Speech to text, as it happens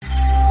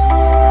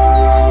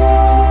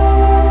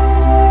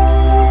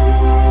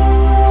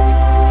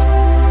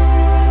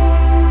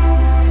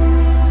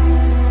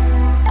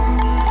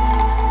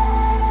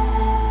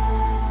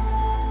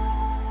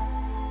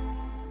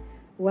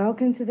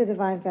to the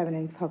Divine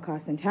Feminines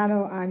podcast and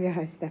channel. I'm your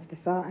host, Steph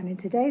Dessart, and in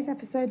today's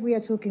episode, we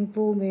are talking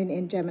full moon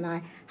in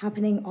Gemini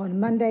happening on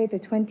Monday, the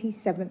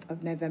 27th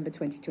of November,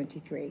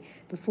 2023.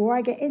 Before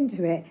I get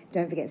into it,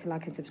 don't forget to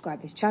like and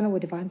subscribe this channel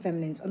with Divine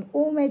Feminines on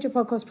all major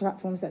podcast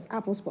platforms. That's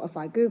Apple,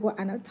 Spotify, Google,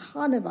 and a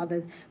ton of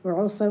others. We're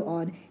also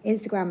on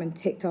Instagram and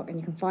TikTok, and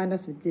you can find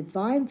us with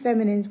Divine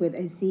Feminines with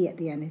a Z at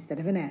the end instead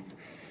of an S.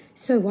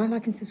 So why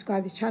like and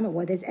subscribe this channel?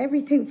 Well, there's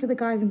everything for the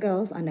guys and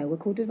girls. I know we're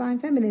called Divine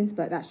Feminines,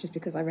 but that's just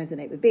because I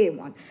resonate with being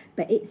one.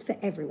 But it's for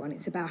everyone.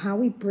 It's about how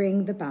we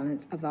bring the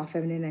balance of our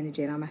feminine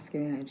energy and our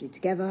masculine energy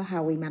together,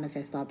 how we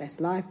manifest our best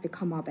life,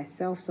 become our best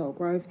self, soul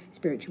growth,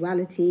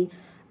 spirituality,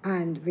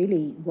 and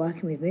really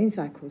working with moon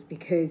cycles,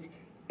 because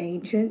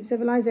ancient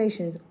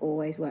civilizations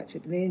always worked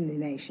with the moon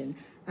lunation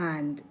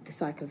and the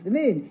cycle of the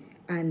moon.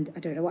 And I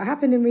don't know what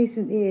happened in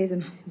recent years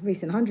and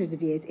recent hundreds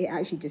of years. It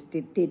actually just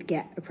did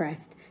get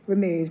oppressed,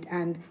 removed,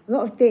 and a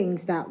lot of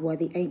things that were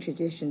the ancient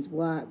traditions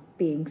were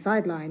being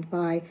sidelined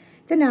by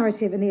the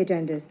narrative and the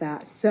agendas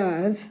that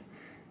serve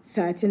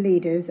certain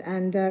leaders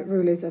and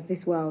rulers of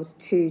this world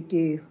to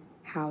do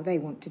how they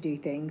want to do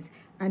things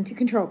and to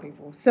control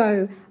people.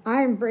 So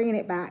I'm bringing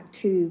it back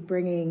to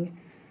bringing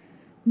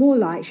more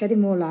light,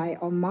 shedding more light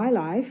on my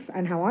life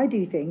and how I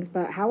do things,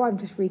 but how I'm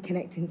just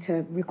reconnecting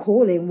to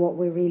recalling what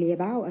we're really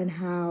about and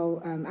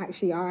how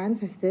actually our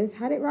ancestors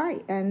had it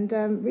right, and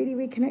really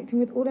reconnecting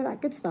with all of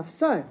that good stuff.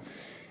 So,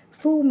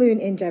 full moon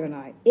in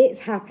Gemini.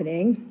 It's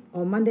happening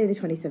on Monday, the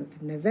 27th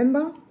of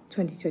November,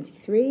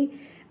 2023.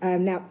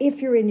 Now,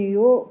 if you're in New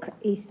York,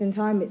 Eastern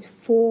time, it's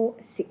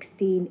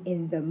 4:16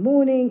 in the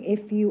morning.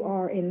 If you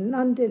are in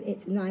London,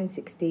 it's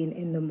 9:16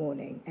 in the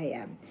morning,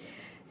 AM.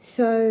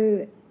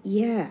 So,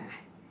 yeah.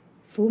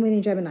 Full moon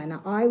in Gemini.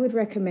 Now, I would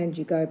recommend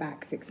you go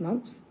back 6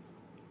 months.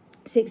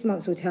 6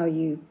 months will tell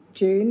you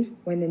June,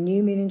 when the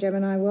new moon in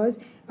Gemini was,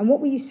 and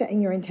what were you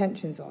setting your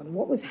intentions on?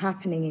 What was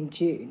happening in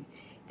June?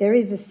 There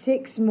is a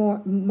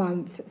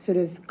 6-month sort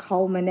of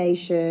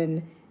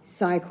culmination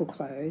cycle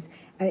close,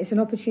 and it's an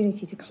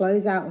opportunity to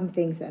close out on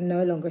things that are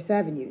no longer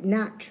serving you,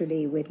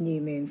 naturally with new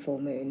moon, full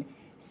moon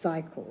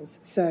cycles.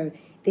 So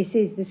this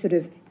is the sort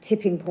of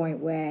tipping point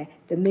where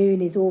the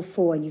moon is all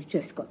full and you've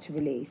just got to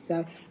release.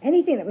 So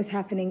anything that was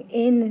happening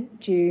in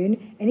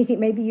June, anything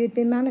maybe you'd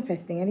been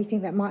manifesting,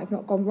 anything that might have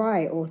not gone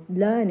right, or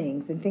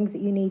learnings and things that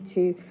you need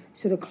to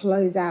sort of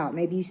close out.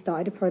 Maybe you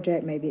started a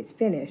project, maybe it's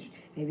finished,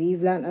 maybe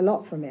you've learned a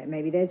lot from it,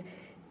 maybe there's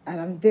a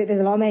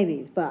lot of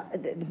maybes,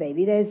 but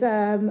maybe there's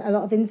a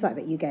lot of insight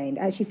that you gained.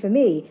 Actually, for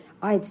me,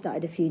 I'd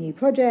started a few new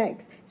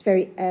projects. It's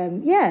very,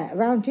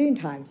 around June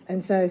times.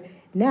 And so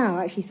now,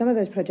 actually, some of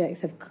those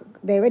projects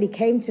they already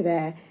came to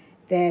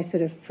their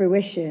sort of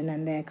fruition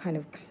and their kind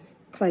of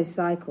closed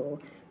cycle.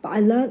 But I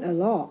learned a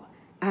lot.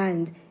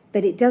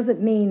 But it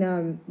doesn't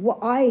mean, what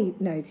I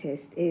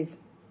noticed is,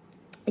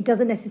 it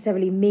doesn't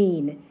necessarily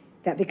mean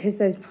that because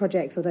those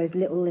projects or those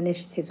little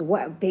initiatives or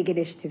what big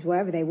initiatives,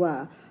 wherever they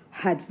were,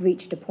 had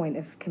reached a point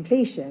of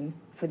completion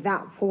for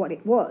what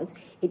it was,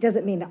 it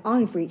doesn't mean that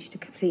I've reached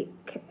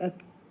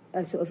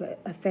a sort of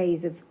a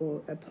phase of,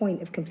 or a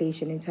point of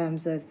completion in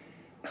terms of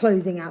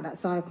closing out that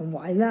cycle and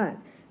what I learned.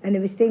 And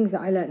there was things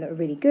that I learned that were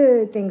really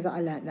good, things that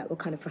I learned that were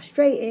kind of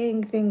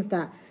frustrating, things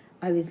that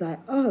I was like,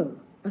 oh,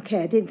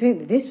 okay, I didn't think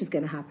that this was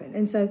going to happen.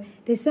 And so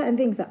there's certain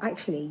things that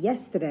actually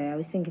yesterday I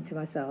was thinking to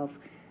myself,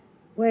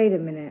 wait a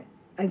minute,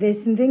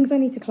 there's some things I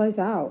need to close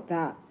out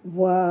that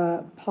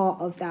were part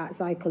of that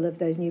cycle of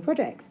those new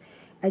projects.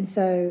 And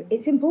so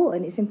it's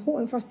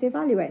important for us to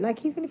evaluate.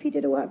 Like, even if you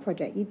did a work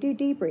project, you do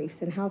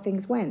debriefs and how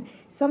things went.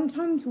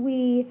 Sometimes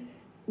we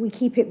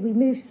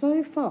move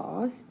so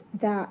fast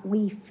that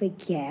we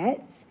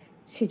forget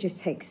to just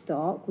take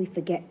stock. We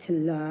forget to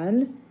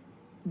learn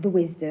the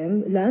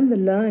wisdom, learn the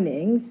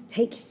learnings,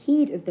 take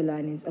heed of the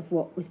learnings of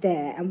what was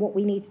there and what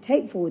we need to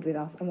take forward with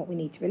us and what we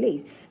need to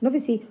release. And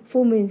obviously,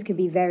 full moons can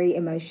be very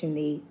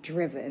emotionally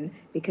driven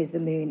because the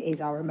moon is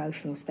our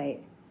emotional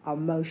state, our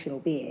emotional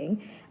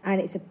being.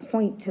 And it's a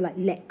point to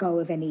let go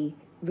of any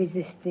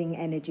resisting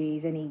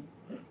energies, any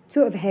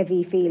sort of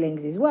heavy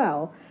feelings as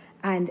well,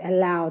 and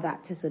allow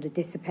that to sort of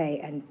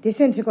dissipate and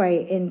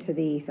disintegrate into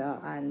the ether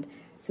and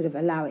sort of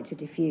allow it to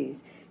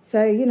diffuse.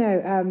 So,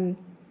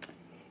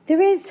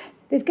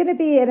 there's going to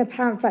be an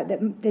apparent fact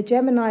that the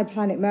Gemini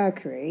planet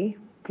Mercury,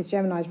 because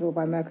Gemini is ruled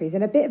by Mercury, is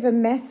in a bit of a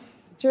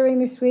mess during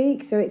this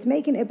week. So it's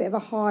making it a bit of a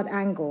hard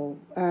angle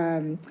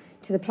to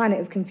the planet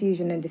of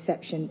confusion and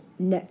deception,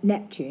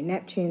 Neptune.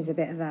 Neptune's a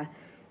bit of a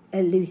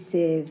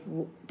elusive,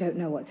 don't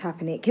know what's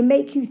happening. It can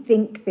make you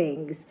think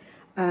things.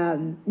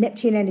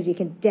 Neptune energy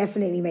can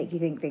definitely make you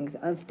think things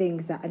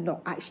that are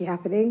not actually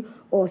happening,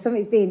 or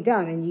something's being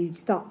done and you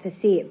start to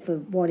see it for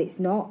what it's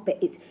not,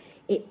 but it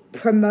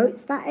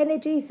promotes that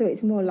energy, so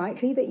it's more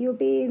likely that you're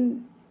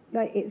being,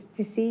 it's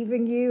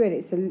deceiving you and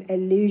it's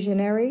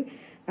illusionary.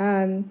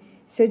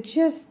 So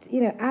just,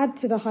 add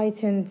to the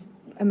heightened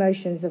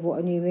emotions of what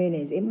a new moon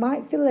is. It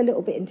might feel a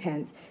little bit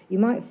intense. You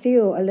might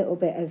feel a little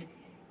bit of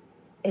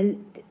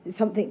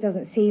something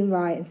doesn't seem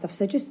right and stuff.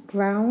 So just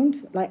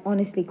ground,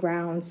 honestly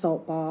ground,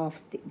 salt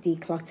baths,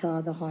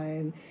 declutter the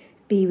home,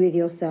 be with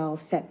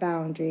yourself, set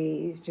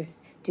boundaries, just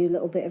do a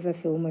little bit of a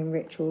full moon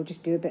ritual,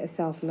 just do a bit of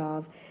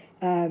self-love.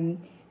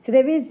 So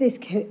there is this,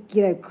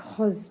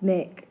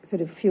 cosmic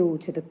sort of fuel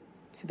to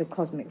the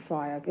cosmic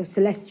fire, or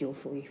celestial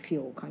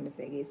fuel kind of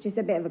thing. It's just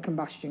a bit of a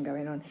combustion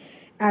going on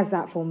as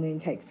that full moon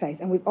takes place.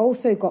 And we've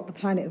also got the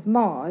planet of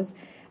Mars,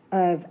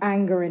 of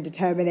anger and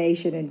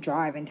determination and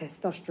drive and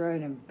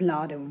testosterone and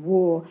blood and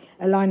war,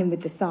 aligning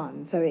with the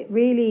sun. So it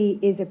really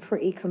is a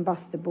pretty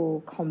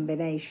combustible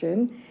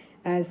combination.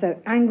 And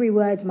so angry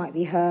words might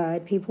be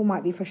heard, people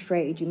might be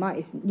frustrated, you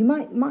might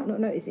not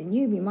notice it in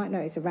you, but you might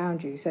notice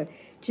around you. So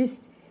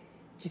just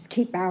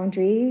keep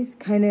boundaries,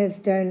 kind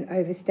of don't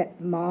overstep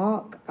the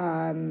mark,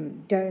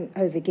 don't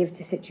overgive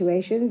to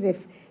situations.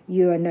 If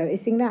you are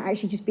noticing that,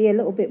 actually just be a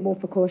little bit more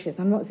precautious.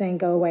 I'm not saying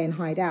go away and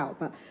hide out,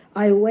 but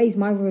my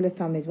rule of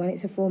thumb is when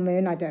it's a full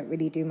moon, I don't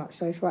really do much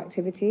social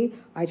activity.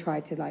 I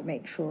try to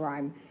make sure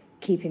I'm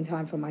keeping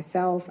time for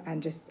myself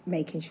and just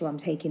making sure I'm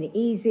taking it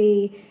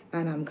easy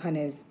and I'm kind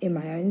of in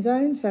my own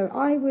zone. So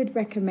I would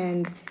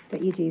recommend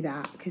that you do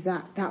that, because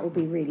that will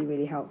be really,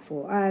 really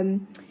helpful.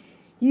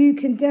 You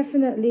can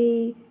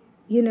definitely,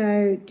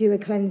 do a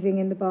cleansing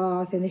in the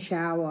bath, in the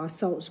shower,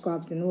 salt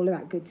scrubs and all of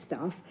that good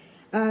stuff.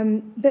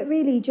 But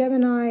really,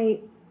 Gemini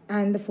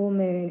and the full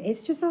moon,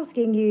 it's just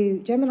asking you,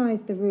 Gemini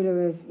is the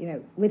ruler of,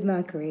 with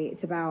Mercury,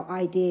 it's about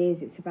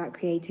ideas, it's about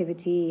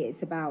creativity,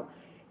 it's about,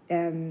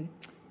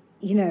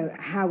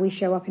 how we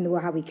show up in the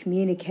world, how we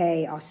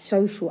communicate, our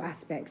social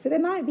aspects. So there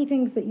might be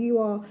things that you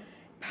are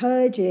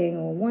purging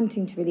or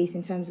wanting to release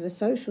in terms of a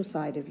social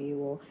side of you,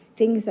 or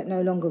things that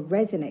no longer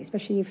resonate,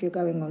 especially if you're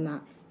going on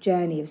that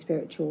journey of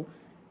spiritual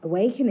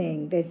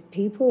awakening. There's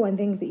people and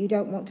things that you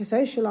don't want to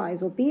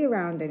socialize or be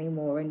around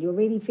anymore, and you're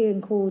really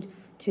feeling called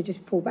to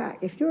just pull back.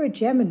 If you're a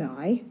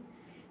Gemini,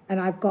 and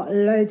I've got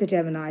loads of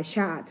Geminis,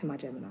 shout out to my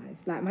Geminis,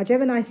 like my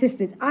Gemini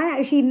sisters. I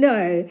actually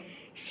know,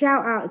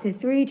 shout out to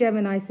 3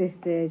 Gemini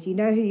sisters. You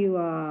know who you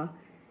are.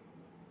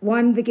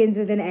 One begins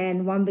with an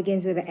N, one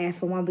begins with an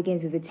F, and one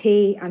begins with a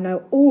T. I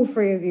know all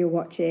 3 of you are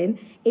watching.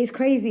 It's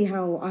crazy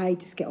how I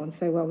just get on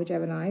so well with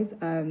Geminis.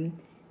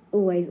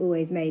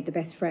 Always made the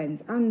best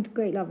friends and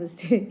great lovers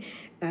too.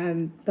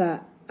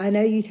 But I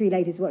know you 3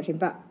 ladies watching,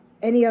 but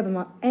any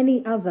other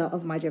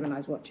of my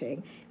Geminis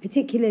watching,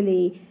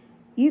 particularly,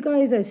 you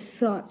guys are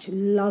such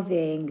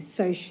loving,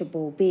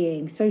 sociable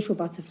beings, social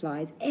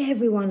butterflies.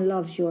 Everyone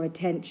loves your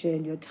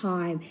attention, your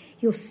time.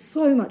 You're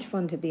so much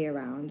fun to be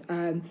around.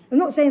 I'm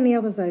not saying the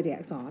other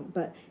zodiacs aren't,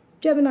 but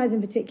Geminis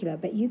in particular,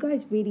 but you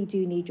guys really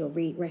do need your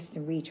rest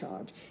and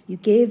recharge. You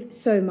give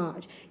so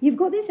much. You've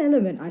got this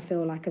element, I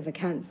feel like, of a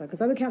Cancer, because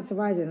I'm a Cancer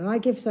rising, and I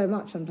give so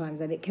much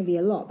sometimes, and it can be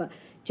a lot. But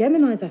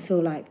Geminis, I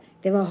feel like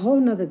they're a whole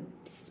nother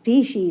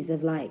species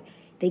of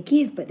they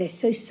give, but they're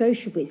so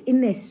sociable. It's in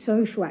their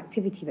social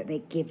activity that they're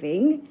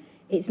giving.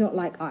 It's not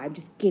like, I'm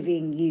just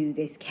giving you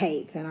this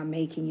cake and I'm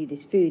making you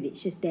this food. It's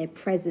just their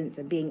presence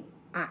and being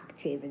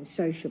active and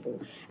sociable.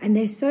 And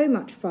they're so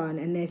much fun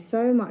and there's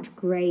so much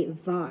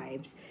great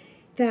vibes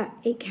that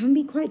it can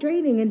be quite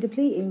draining and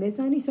depleting. There's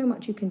only so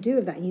much you can do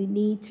with that, and you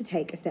need to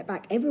take a step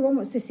back. Everyone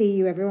wants to see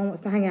you, everyone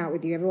wants to hang out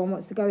with you, everyone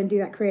wants to go and do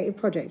that creative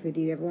project with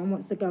you, everyone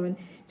wants to go and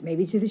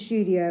maybe to the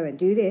studio and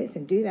do this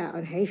and do that,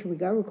 and hey, should we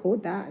go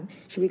record that, and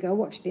should we go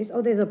watch this,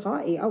 oh, there's a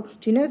party, oh,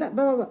 do you know that,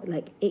 blah, blah, blah.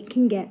 It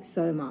can get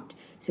so much.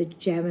 So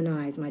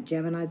Geminis, my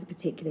Geminis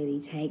particularly,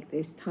 take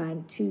this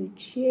time to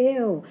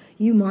chill.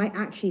 You might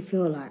actually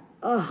feel like,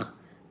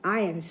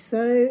 I am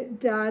so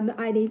done.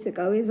 I need to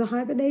go into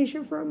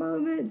hibernation for a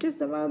moment, just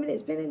a moment.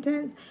 It's been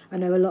intense. I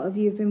know a lot of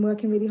you have been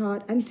working really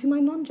hard. And to my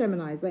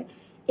non-Geminis,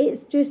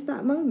 it's just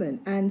that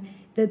moment. And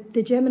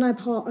the Gemini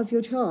part of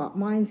your chart,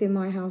 mine's in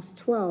my house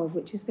 12,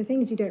 which is the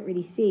things you don't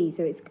really see.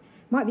 So it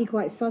might be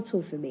quite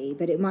subtle for me,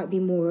 but it might be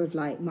more of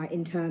my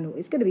internal,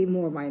 it's going to be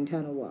more of my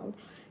internal world.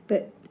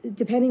 But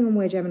depending on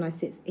where Gemini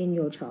sits in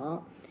your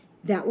chart,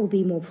 that will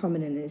be more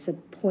prominent. It's a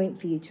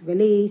point for you to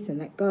release and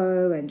let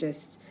go and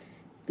just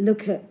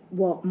look at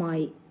what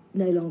might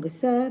no longer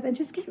serve and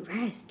just get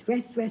rest.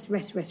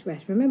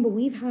 Remember,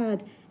 we've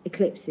had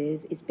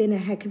eclipses. It's been a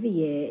heck of a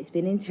year. It's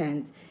been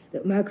intense.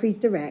 Look, Mercury's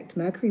direct.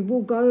 Mercury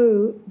will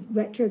go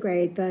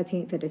retrograde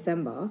 13th of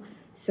December.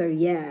 So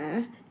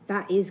yeah,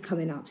 that is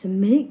coming up. So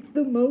make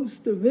the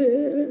most of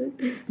it.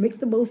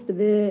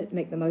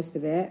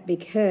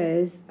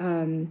 Because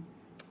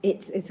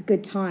it's a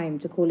good time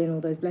to call in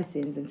all those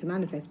blessings and to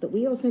manifest. But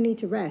we also need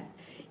to rest.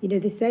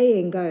 The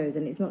saying goes,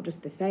 and it's not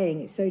just the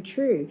saying, it's so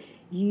true.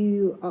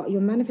 Your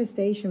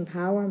manifestation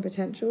power and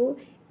potential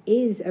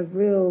is a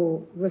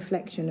real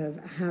reflection of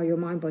how your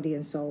mind, body,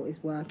 and soul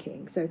is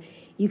working. So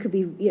you could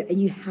be, and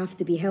you have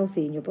to be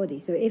healthy in your body.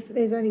 So if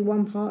there's only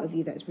one part of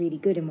you that's really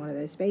good in one of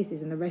those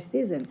spaces and the rest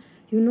isn't,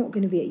 you're not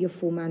going to be at your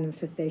full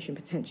manifestation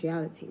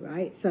potentiality,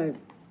 right? So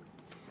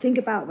think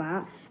about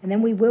that. And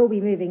then we will be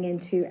moving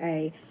into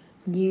a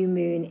new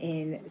moon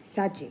in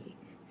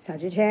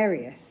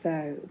Sagittarius.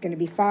 So going to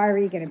be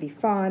fiery, going to be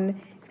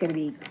fun. It's going to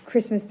be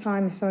Christmas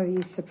time if some of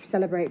you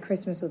celebrate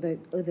Christmas or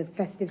the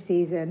festive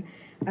season.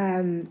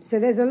 So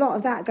there's a lot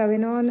of that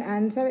going on,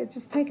 and so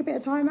just take a bit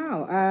of time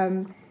out.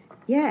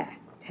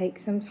 take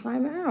some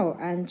time out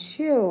and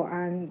chill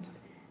and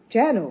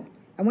journal.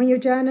 And when you're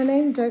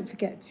journaling, don't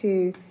forget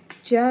to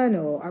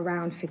journal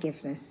around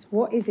forgiveness.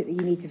 What is it that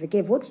you need to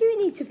forgive? What do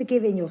you need to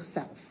forgive in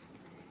yourself?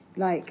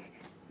 Like,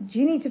 do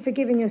you need to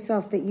forgive in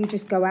yourself that you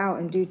just go out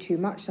and do too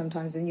much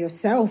sometimes and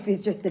yourself is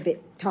just a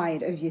bit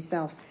tired of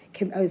yourself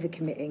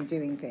overcommitting,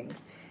 doing things?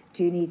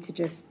 Do you need to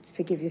just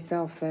forgive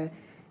yourself for,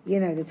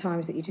 the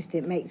times that you just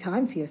didn't make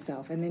time for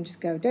yourself, and then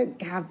just go,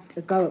 don't have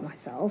a go at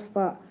myself,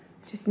 but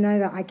just know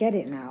that I get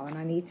it now and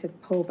I need to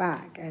pull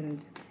back,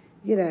 and,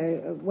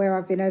 where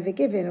I've been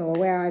overgiven or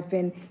where I've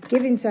been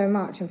giving so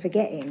much and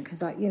forgetting,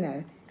 because,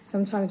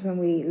 sometimes when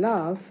we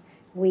love,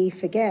 we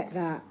forget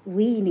that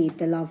we need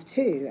the love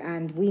too,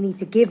 and we need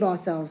to give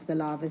ourselves the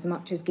love as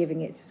much as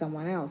giving it to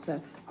someone else.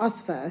 So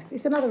us first.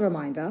 It's another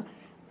reminder.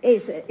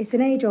 It's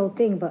an age-old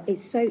thing, but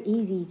it's so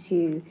easy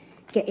to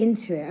get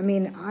into it. I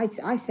mean,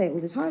 I say it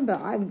all the time,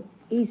 but I'm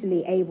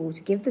easily able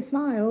to give the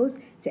smiles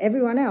to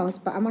everyone else,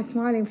 but am I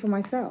smiling for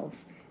myself?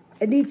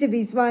 I need to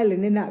be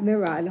smiling in that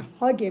mirror and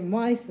hugging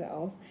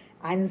myself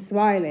and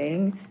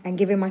smiling and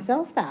giving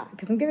myself that,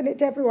 because I'm giving it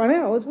to everyone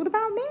else. What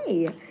about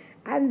me?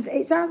 And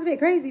it sounds a bit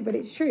crazy, but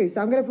it's true.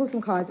 So I'm going to pull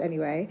some cards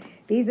anyway.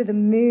 These are the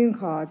moon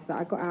cards that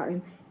I got out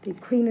in the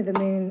Queen of the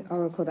Moon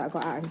Oracle that I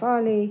got out in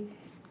Bali.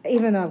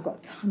 Even though I've got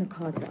a ton of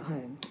cards at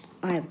home,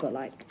 I have got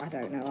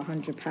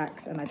 100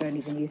 packs, and I don't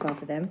even use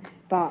half of them.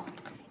 But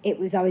I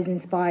was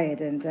inspired,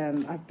 and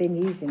I've been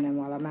using them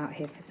while I'm out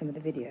here for some of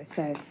the videos.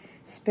 So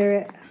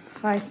Spirit,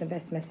 highest and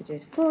best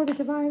messages for the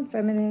Divine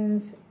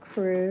Feminines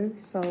crew,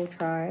 soul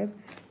tribe.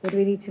 What do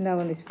we need to know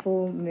on this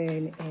full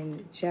moon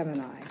in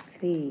Gemini,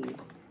 please?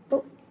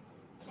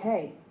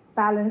 Okay,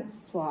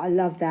 balance. Well, I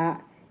love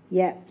that.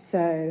 Yep,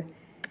 so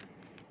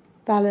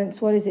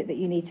balance. What is it that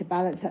you need to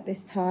balance at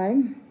this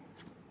time?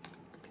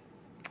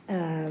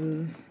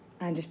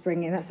 And just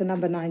bring in, that's a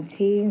number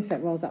 19, so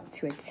it rolls up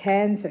to a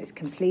 10, so it's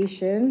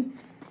completion.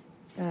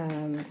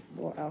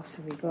 What else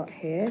have we got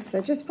here?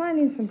 So just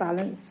finding some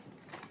balance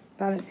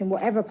in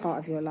whatever part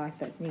of your life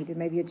that's needed.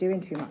 Maybe you're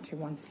doing too much in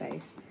one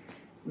space.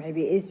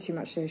 Maybe it is too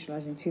much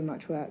socializing, too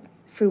much work.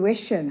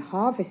 Fruition,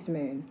 harvest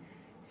moon.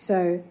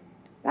 So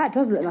that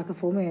does look like a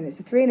full moon. It's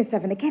a 3 and a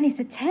 7. Again, it's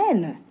a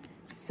 10.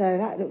 So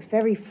that looks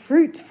very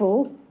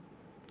fruitful,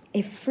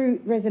 if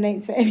fruit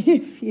resonates for any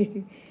of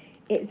you.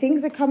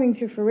 Things are coming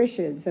to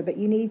fruition, but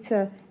you need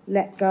to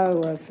let go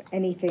of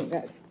anything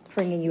that's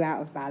bringing you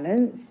out of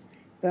balance.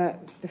 But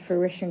the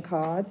fruition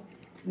card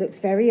looks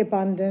very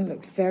abundant,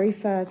 looks very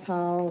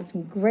fertile.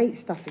 Some great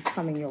stuff is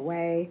coming your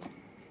way.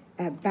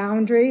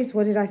 Boundaries,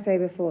 what did I say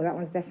before? That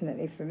one's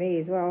definitely for me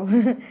as well.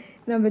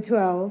 Number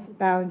 12,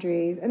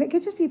 boundaries. And it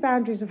could just be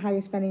boundaries of how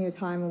you're spending your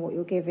time and what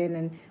you're giving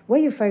and where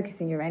you're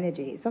focusing your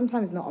energy. It's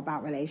sometimes not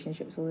about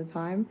relationships all the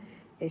time.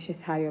 It's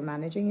just how you're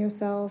managing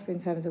yourself in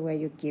terms of where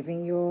you're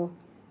giving your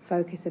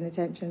focus and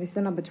attention. This is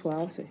a number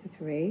 12, so it's a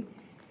 3.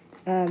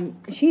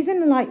 She's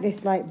in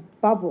this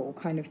bubble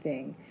kind of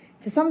thing.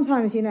 So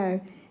sometimes,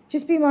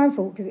 just be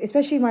mindful, because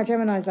especially my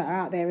Geminis that are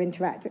out there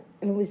interacting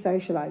and always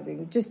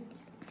socializing, just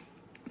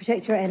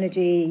protect your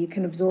energy. You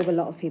can absorb a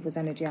lot of people's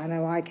energy. I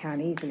know I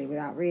can easily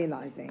without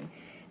realizing.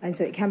 And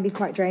so it can be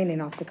quite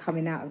draining after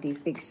coming out of these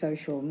big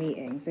social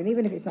meetings. And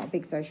even if it's not a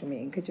big social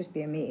meeting, it could just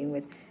be a meeting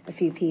with a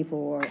few people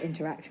or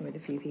interaction with a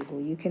few people.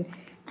 You can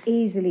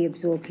easily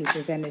absorb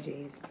people's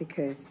energies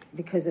because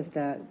of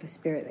the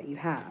spirit that you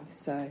have.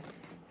 So,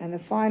 and the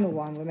final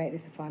one, we'll make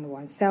this the final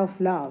one,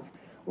 self-love.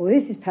 Well,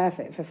 this is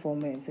perfect for full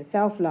moon. So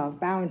self-love,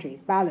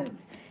 boundaries,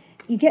 balance.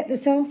 You get the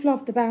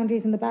self-love, the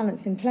boundaries and the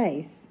balance in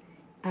place,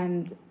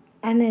 and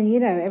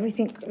then,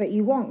 everything that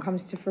you want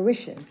comes to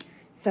fruition.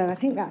 So I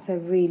think that's a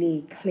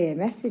really clear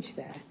message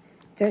there.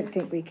 Don't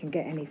think we can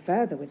get any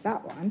further with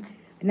that one.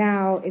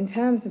 Now, in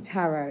terms of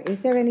tarot, is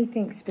there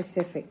anything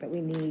specific that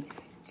we need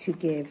to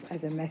give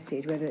as a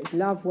message, whether it's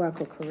love,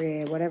 work or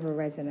career, whatever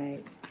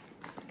resonates?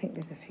 I think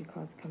there's a few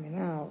cards coming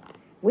out.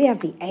 We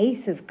have the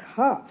Ace of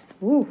Cups.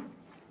 Woo,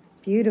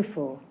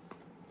 beautiful.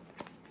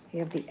 We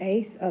have the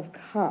Ace of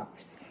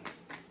Cups.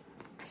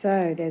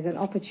 So there's an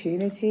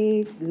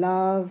opportunity,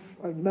 love,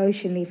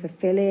 emotionally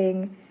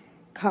fulfilling,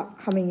 cup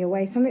coming your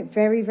way. Something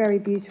very, very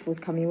beautiful is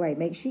coming your way.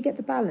 Make sure you get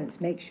the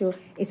balance. Make sure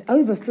it's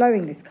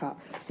overflowing, this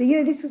cup. So,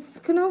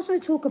 can also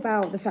talk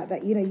about the fact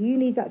that, you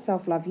need that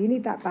self-love. You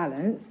need that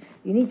balance.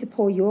 You need to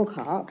pour your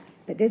cup.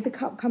 But there's a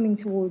cup coming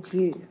towards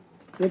you.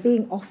 You're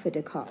being offered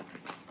a cup.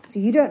 So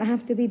you don't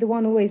have to be the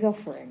one always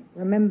offering.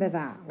 Remember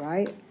that,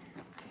 right?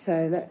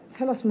 So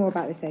tell us more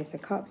about this Ace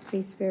of Cups,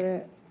 please,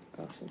 Spirit.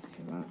 Gosh, that's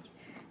too much.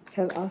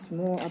 Tell us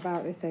more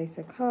about this Ace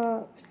of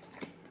Cups.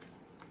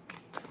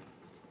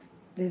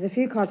 There's a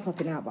few cards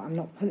popping out, but I'm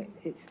not pulling.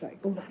 It's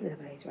all over the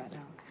place right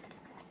now.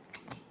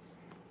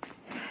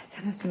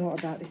 Tell us more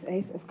about this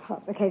Ace of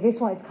Cups. Okay, this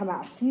one has come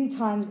out a few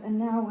times, and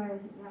now where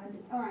is it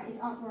landed? All right,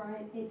 it's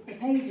upright. It's the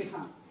Page of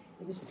Cups.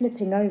 It was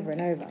flipping over and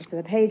over. So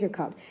the Page of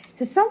Cups.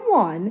 So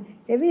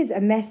there is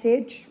a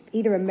message,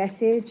 either a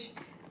message,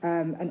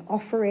 an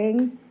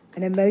offering,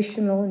 an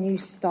emotional new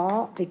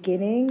start,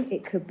 beginning.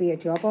 It could be a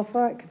job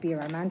offer. It could be a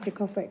romantic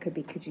offer. It could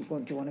be, do you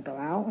want to go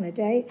out on a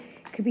date?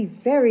 It could be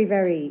very,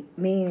 very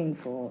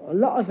meaningful. A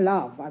lot of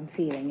love I'm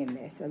feeling in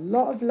this. A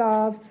lot of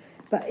love.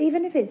 But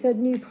even if it's a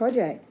new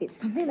project, it's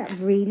something that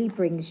really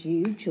brings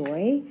you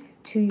joy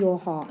to your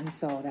heart and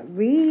soul. That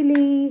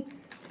really,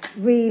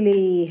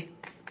 really,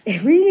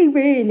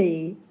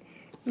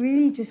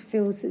 really just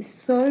feels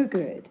so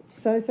good.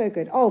 So, so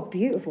good. Oh,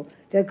 beautiful.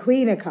 The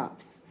Queen of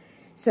Cups.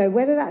 So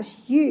whether that's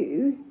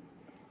you,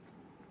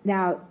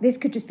 now this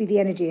could just be the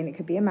energy and it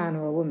could be a man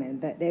or a woman,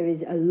 but there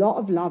is a lot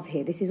of love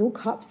here. This is all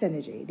Cups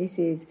energy. This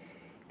is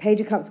Page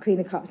of Cups, Queen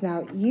of Cups.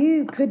 Now,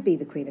 you could be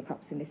the Queen of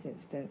Cups in this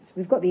instance.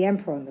 We've got the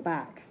Emperor on the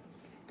back.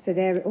 So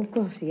there, oh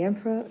gosh, the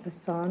Emperor, the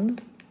Sun.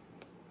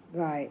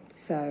 Right,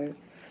 so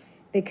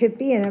there could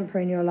be an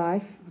Emperor in your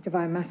life,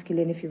 Divine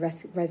Masculine if you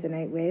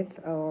resonate with,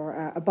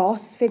 or a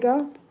boss figure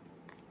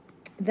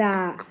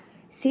that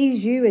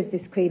sees you as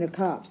this Queen of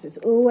Cups. It's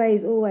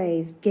always,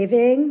 always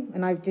giving,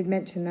 and I did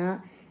mention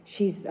that.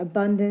 She's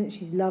abundant,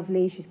 she's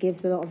lovely, she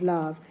gives a lot of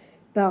love,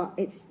 but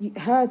it's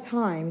her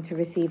time to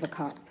receive a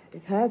cup.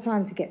 It's her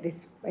time to get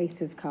this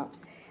Ace of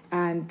Cups,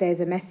 and there's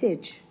a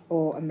message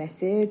or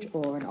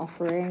an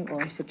offering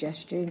or a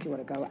suggestion. Do you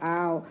want to go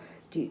out?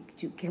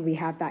 Can we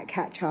have that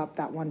catch up,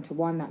 that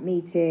one-to-one, that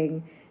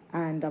meeting?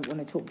 And I want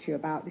to talk to you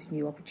about this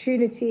new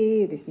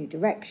opportunity, this new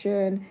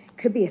direction.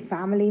 Could be a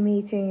family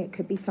meeting. It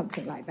could be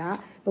something like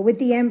that. But with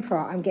the Emperor,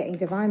 I'm getting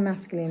Divine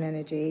Masculine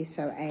energy,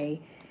 so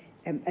a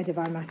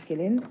Divine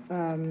Masculine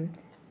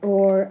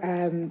or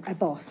a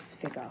boss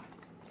figure.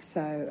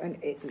 So,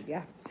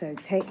 so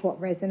take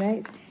what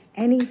resonates.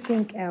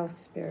 Anything else,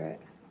 Spirit?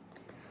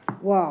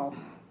 Wow,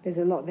 there's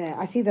a lot there.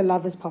 I see the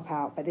Lovers pop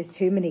out, but there's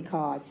too many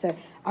cards. So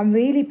I'm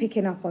really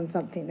picking up on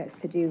something that's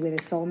to do with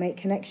a soulmate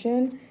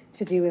connection,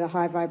 to do with a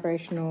high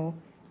vibrational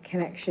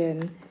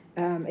connection,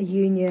 a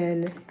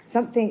union,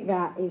 something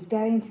that is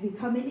going to be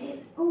coming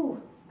in. Oh,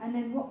 and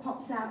then what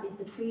pops out is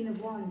the Queen of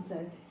Wands.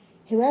 So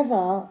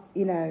whoever,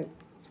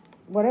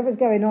 whatever's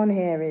going on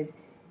here is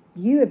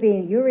you're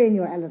in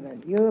your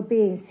element. You're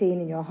being seen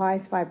in your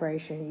highest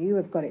vibration. You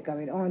have got it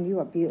going on.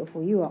 You are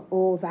beautiful. You are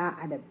all that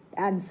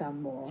and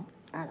some more,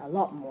 and a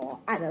lot more,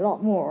 and a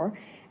lot more.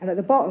 And at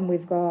the bottom,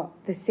 we've got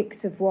the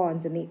Six of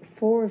Wands and the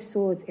Four of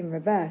Swords in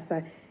reverse.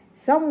 So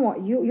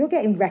somewhat you're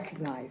getting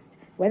recognized,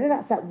 whether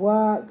that's at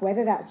work,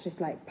 whether that's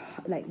just like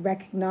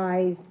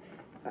recognized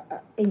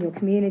in your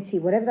community,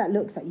 whatever that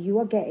looks like. You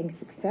are getting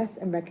success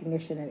and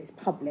recognition, and it's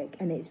public,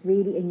 and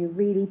you're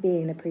really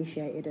being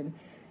appreciated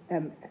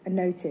and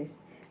noticed,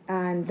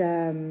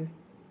 and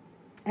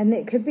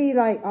it could be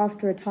like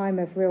after a time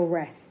of real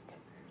rest,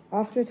 or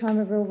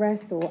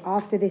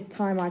after this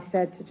time I've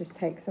said to just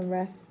take some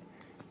rest.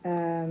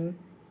 And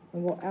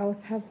what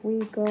else have we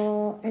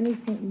got?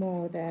 Anything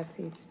more there,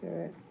 please,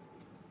 Spirit?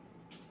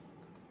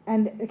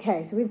 And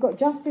okay, so we've got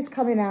Justice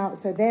coming out,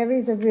 so there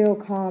is a real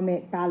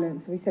karmic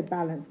balance. We said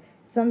balance.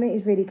 Something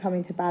is really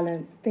coming to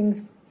balance,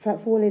 things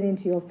falling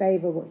into your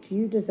favor, what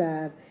you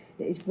deserve,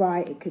 that is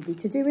right. It could be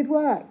to do with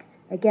work.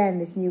 Again,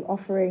 this new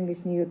offering,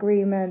 this new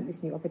agreement,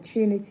 this new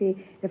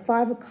opportunity. The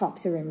Five of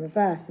Cups are in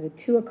reverse, so the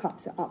Two of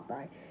Cups are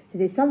upright. So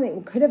there's something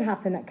that could have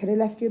happened that could have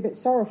left you a bit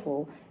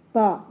sorrowful,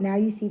 but now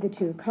you see the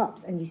Two of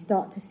Cups and you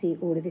start to see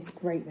all of this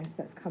greatness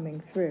that's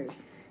coming through.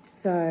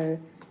 So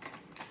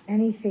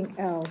anything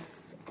else?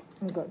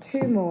 We've got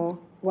two more.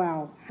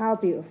 Wow, how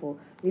beautiful.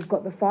 We've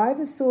got the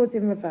Five of Swords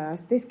in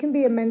reverse. This can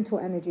be a mental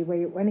energy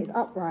where when it's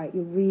upright,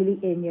 you're really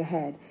in your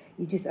head.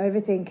 You're just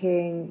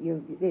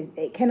overthinking.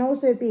 It can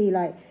also be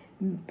like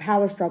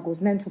power struggles,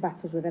 mental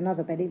battles with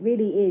another, but it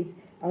really is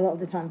a lot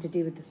of the time to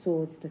do with the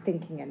swords, the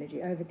thinking energy,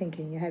 overthinking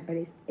in your head, but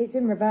it's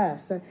in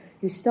reverse. So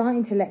you're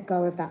starting to let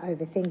go of that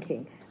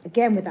overthinking,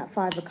 again with that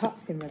Five of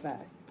Cups in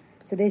reverse.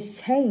 So there's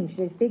change,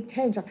 there's big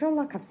change. I feel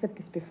like I've said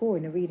this before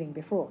in a reading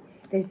before.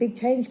 There's big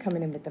change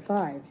coming in with the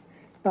fives,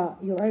 but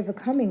you're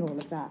overcoming all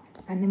of that.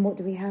 And then what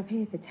do we have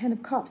here? The Ten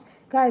of Cups.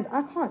 Guys,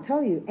 I can't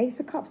tell you. Ace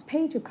of Cups,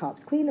 Page of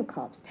Cups, Queen of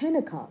Cups, Ten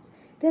of Cups.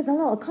 There's a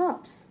lot of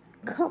cups,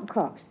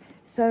 cups.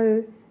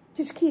 So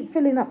just keep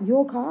filling up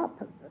your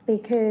cup,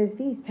 because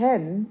these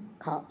 10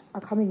 cups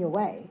are coming your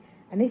way.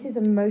 And this is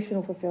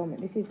emotional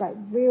fulfillment. This is like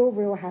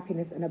real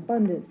happiness and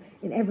abundance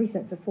in every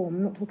sense of form.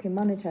 I'm not talking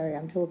monetary.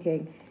 I'm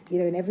talking,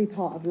 in every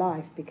part of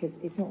life, because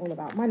it's not all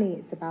about money.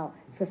 It's about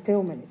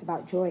fulfillment. It's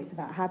about joy. It's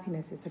about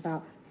happiness. It's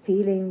about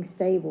feeling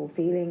stable,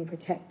 feeling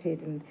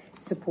protected and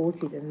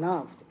supported and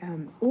loved.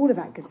 All of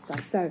that good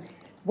stuff. So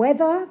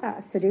whether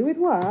that's to do with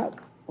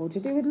work or to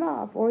do with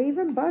love, or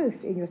even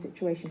both in your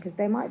situation, because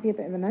there might be a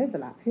bit of an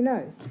overlap, who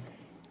knows?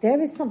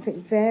 There is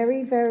something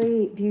very,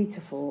 very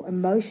beautiful,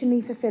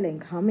 emotionally fulfilling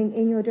coming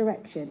in your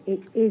direction.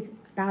 It is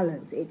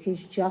balance, it is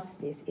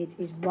justice, it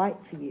is right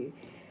for you.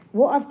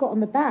 What I've got on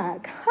the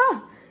back,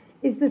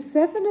 is the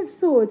Seven of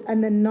Swords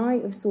and the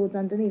Knight of Swords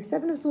underneath.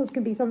 Seven of Swords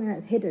can be something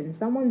that's hidden.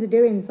 Someone's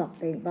doing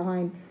something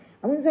behind,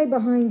 I wouldn't say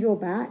behind your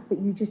back, but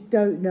you just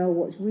don't know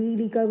what's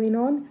really going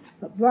on.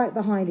 But right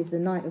behind is the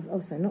Knight of,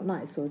 not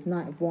Knight of Swords,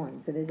 Knight of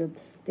Wands. So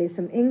there's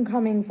some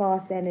incoming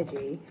fast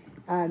energy,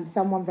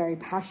 Someone very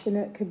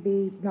passionate could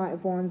be Knight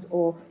of Wands,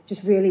 or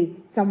just really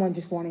someone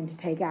just wanting to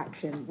take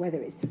action, whether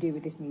it's to do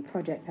with this new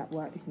project at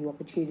work, this new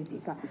opportunity.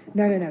 It's like,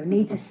 no,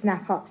 need to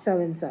snap up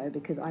so-and-so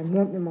because I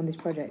want them on this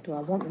project, or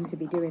I want them to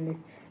be doing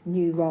this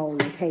new role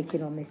or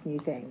taking on this new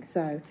thing.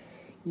 So,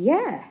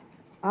 yeah,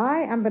 I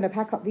am going to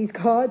pack up these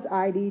cards.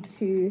 I need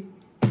to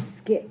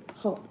skip,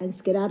 hop, and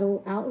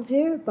skedaddle out of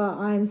here, but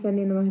I'm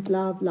sending the most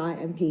love, light,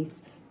 and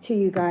peace to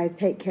you guys.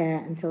 Take care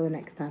until the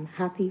next time.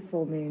 Happy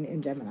full moon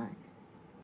in Gemini.